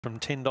from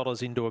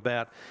 $10 into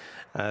about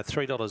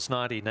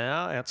 $3.90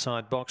 now.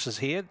 Outside boxes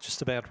here,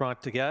 just about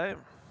right to go.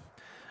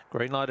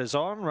 Green light is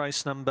on.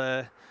 Race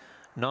number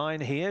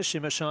 9 here.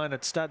 Shimmer Shine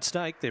at Stud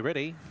Stake. They're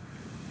ready.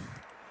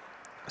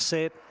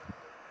 Set.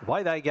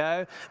 Away they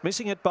go.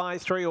 Missing it by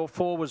 3 or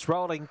 4 was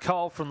Rolling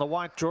Coal from the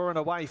white draw and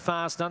away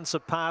fast.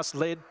 Unsurpassed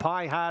led.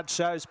 Pie Hard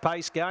shows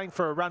pace. Going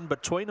for a run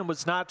between them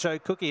was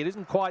Nacho Cookie. It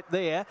isn't quite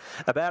there.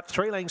 About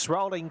 3 lengths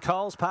Rolling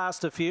Coal's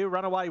past a few.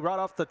 Runaway right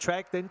off the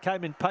track. Then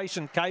came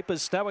Impatient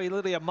Capers. Snowy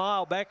Lily a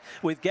mile back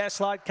with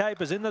Gaslight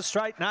Capers in the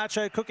straight.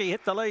 Nacho Cookie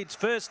hit the leads.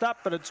 First up,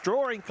 but it's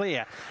drawing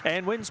clear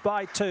and wins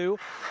by 2.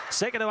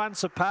 Second to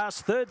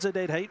Unsurpassed. Third's a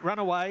Dead Heat.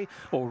 Runaway,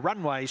 or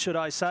Runway should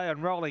I say,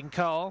 on Rolling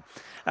Coal.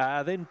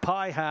 Then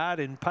Pie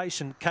Hard,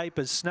 Impatient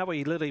Capers,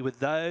 Snowy Lily with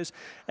those,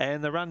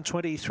 and the run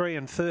 23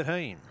 and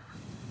 13.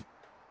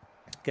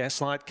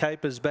 Gaslight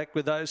Capers back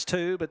with those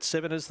 2, but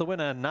 7 is the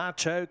winner.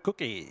 Nacho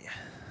Cookie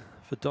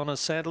for Donna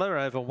Sadler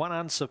over 1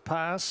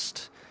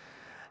 Unsurpassed,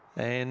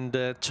 and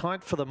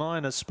tight for the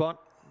minor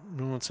spot.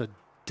 It's a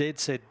dead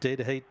set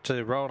dead heat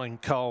to Rolling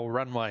Coal.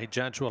 Runway.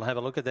 Judge will have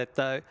a look at that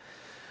though,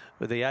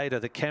 with the aid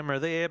of the camera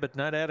there, but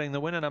no doubting the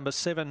winner, number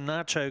 7,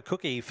 Nacho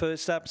Cookie.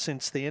 First up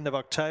since the end of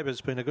October,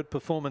 has been a good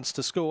performance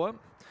to score.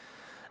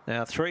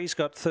 Now 3's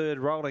got third,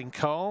 Rolling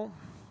Coal.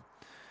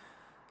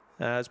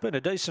 It's been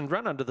a decent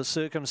run under the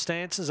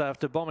circumstances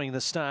after bombing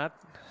the start.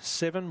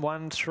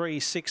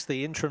 7-1-3-6,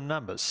 the interim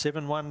numbers,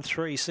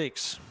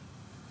 7-1-3-6.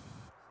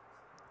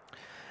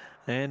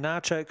 And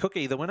Nacho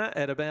Cookie, the winner,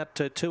 at about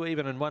 2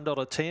 even and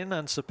 $1.10.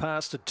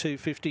 Unsurpassed at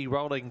 $2.50.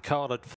 Rolling Coal at